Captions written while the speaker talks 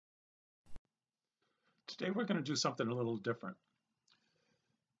Today we're going to do something a little different.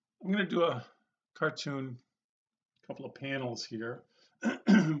 I'm going to do a cartoon, couple of panels here,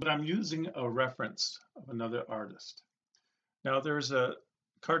 but I'm using a reference of another artist. Now there's a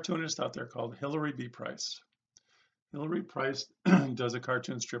cartoonist out there called Hilary B. Hilary Price does a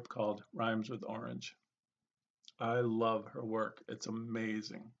cartoon strip called Rhymes with Orange. I love her work. It's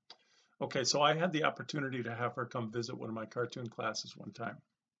amazing. Okay, so I had the opportunity to have her come visit one of my cartoon classes one time.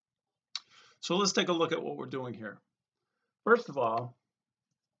 So let's take a look at what we're doing here. First of all,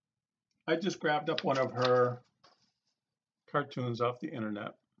 I just grabbed up one of her cartoons off the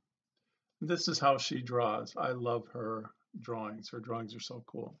internet. This is how she draws. I love her drawings. Her drawings are so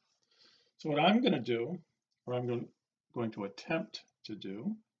cool. So what I'm going to do, or I'm going to attempt to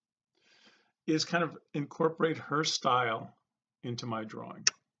do, is kind of incorporate her style into my drawing.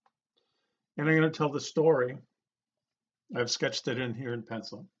 And I'm going to tell the story. I've sketched it in here in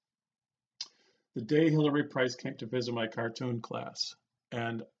pencil. The day Hilary Price came to visit my cartoon class,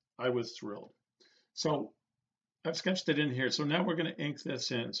 and I was thrilled. So I've sketched it in here. So now we're going to ink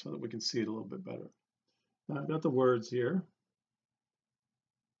this in so that we can see it a little bit better. Now I've got the words here.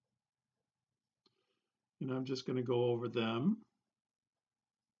 And I'm just going to go over them.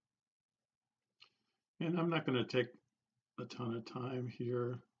 And I'm not going to take a ton of time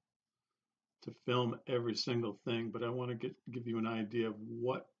here to film every single thing, but I want to give you an idea of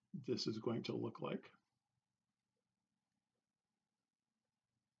what this is going to look like.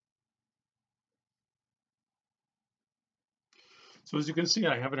 So as you can see,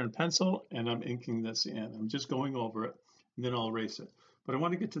 I have it in pencil and I'm inking this in. I'm just going over it and then I'll erase it. But I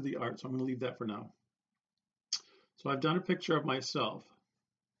want to get to the art, so I'm going to leave that for now. So I've done a picture of myself,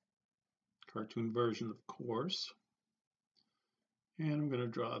 cartoon version, of course. And I'm going to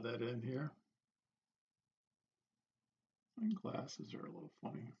draw that in here. My glasses are a little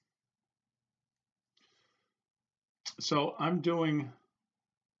funny. So I'm doing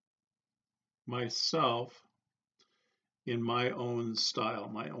myself in my own style,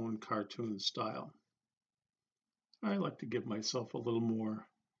 my own cartoon style. I like to give myself a little more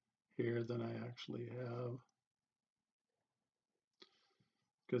hair than I actually have,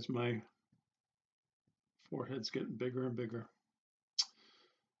 because my forehead's getting bigger and bigger.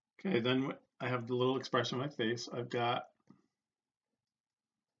 Okay, then I have the little expression on my face. I've got,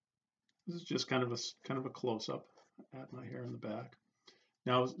 this is just kind of a close-up. Add my hair in the back.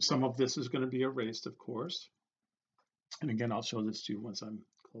 Now some of this is going to be erased, of course. And again, I'll show this to you once I'm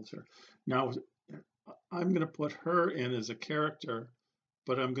closer. Now I'm going to put her in as a character,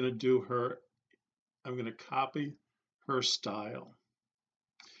 but I'm going to copy her style.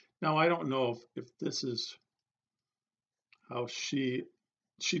 Now I don't know if this is how she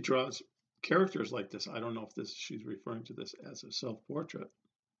draws characters like this. I don't know if she's referring to this as a self-portrait,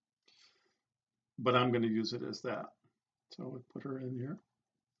 but I'm going to use it as that. So I would put her in here.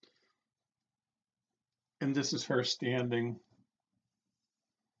 And this is her standing,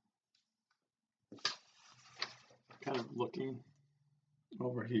 kind of looking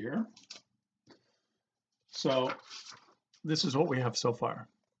over here. So this is what we have so far.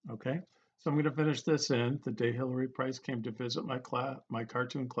 Okay, so I'm going to finish this in. The day Hilary Price came to visit my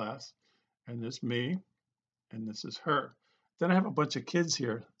cartoon class, and this me, and this is her. Then I have a bunch of kids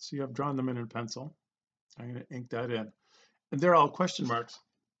here. See, I've drawn them in pencil. I'm going to ink that in, and they're all question marks.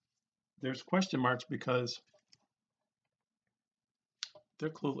 There's question marks because they're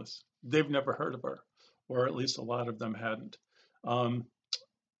clueless. They've never heard of her, or at least a lot of them hadn't. And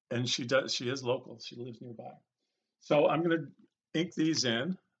she is local. She lives nearby. So I'm going to ink these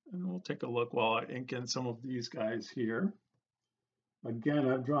in, and we'll take a look while I ink in some of these guys here. Again,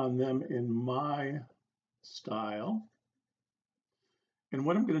 I've drawn them in my style. And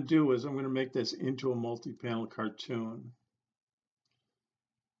what I'm going to do is I'm going to make this into a multi-panel cartoon.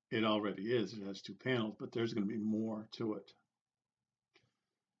 It already is. It has 2 panels, but there's going to be more to it.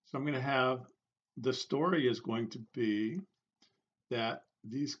 So I'm going to have, the story is going to be that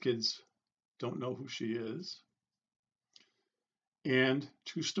these kids don't know who she is. And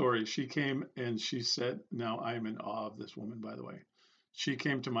true story, she came and she said, now I'm in awe of this woman, by the way. She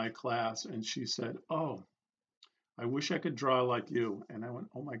came to my class and she said, oh, I wish I could draw like you. And I went,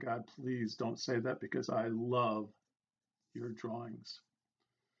 oh my God, please don't say that, because I love your drawings.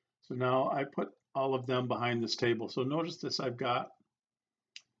 So now I put all of them behind this table. So notice this, I've got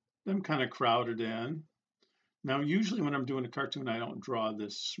them kind of crowded in. Now, usually when I'm doing a cartoon, I don't draw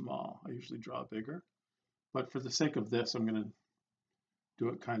this small. I usually draw bigger. But for the sake of this, I'm going to do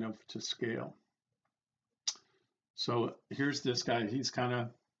it kind of to scale. So here's this guy. He's kind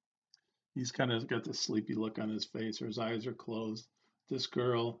of got this sleepy look on his face, or his eyes are closed. This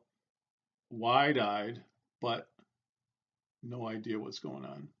girl, wide-eyed, but no idea what's going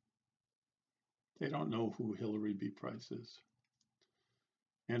on. They don't know who Hilary B. is.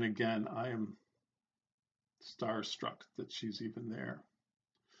 And again, I am starstruck that she's even there,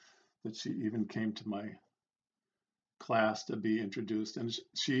 that she even came to my class to be introduced. And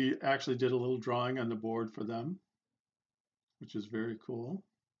she actually did a little drawing on the board for them, which is very cool.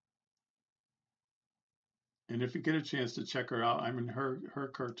 And if you get a chance to check her out, I mean,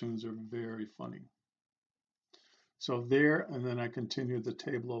 her cartoons are very funny. So there, and then I continue the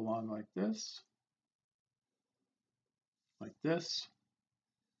table along like this, like this.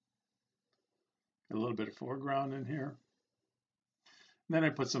 A little bit of foreground in here. And then I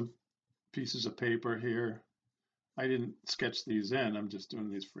put some pieces of paper here. I didn't sketch these in, I'm just doing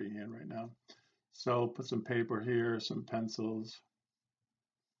these freehand right now. So put some paper here, some pencils,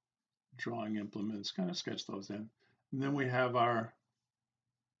 drawing implements, kind of sketch those in. And then we have our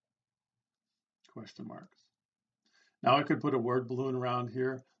question marks. Now I could put a word balloon around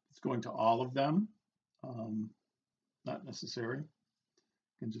here. It's going to all of them. Not necessary.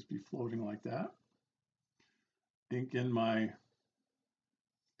 It can just be floating like that. Ink in my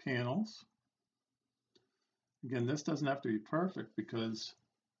panels. Again, this doesn't have to be perfect because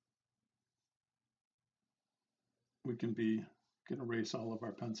we can erase all of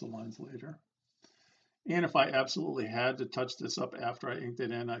our pencil lines later. And if I absolutely had to touch this up after I inked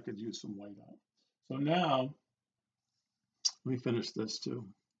it in, I could use some whiteout. So now, let me finish this too.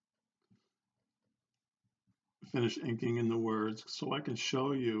 Finish inking in the words so I can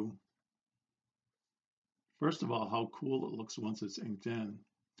show you, first of all, how cool it looks once it's inked in.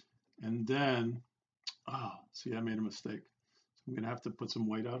 And then, see, I made a mistake. So I'm gonna have to put some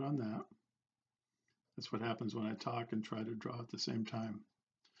whiteout on that. That's what happens when I talk and try to draw at the same time.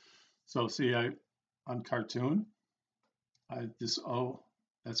 So see, on cartoon, this O,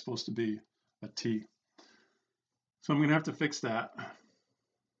 that's supposed to be a T. So I'm going to have to fix that.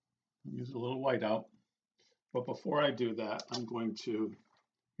 Use a little whiteout. But before I do that, I'm going to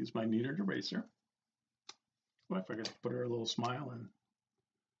use my kneaded eraser. Oh, I forgot to put her a little smile in.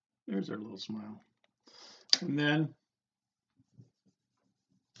 There's her little smile. And then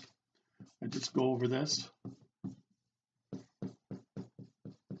I just go over this.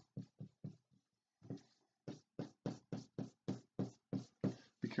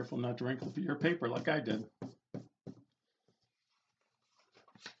 Be careful not to wrinkle your paper like I did.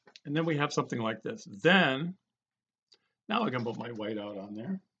 And then we have something like this. Then, now I can put my whiteout on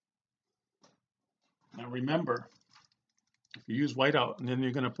there. Now remember, if you use whiteout and then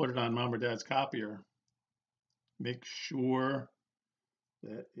you're going to put it on mom or dad's copier, make sure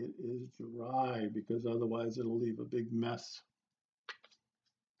that it is dry because otherwise it'll leave a big mess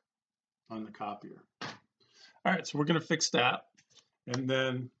on the copier. All right, so we're going to fix that. And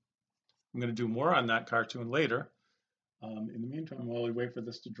then I'm going to do more on that cartoon later. In the meantime, while we wait for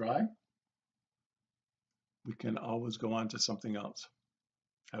this to dry, we can always go on to something else.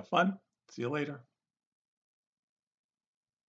 Have fun. See you later.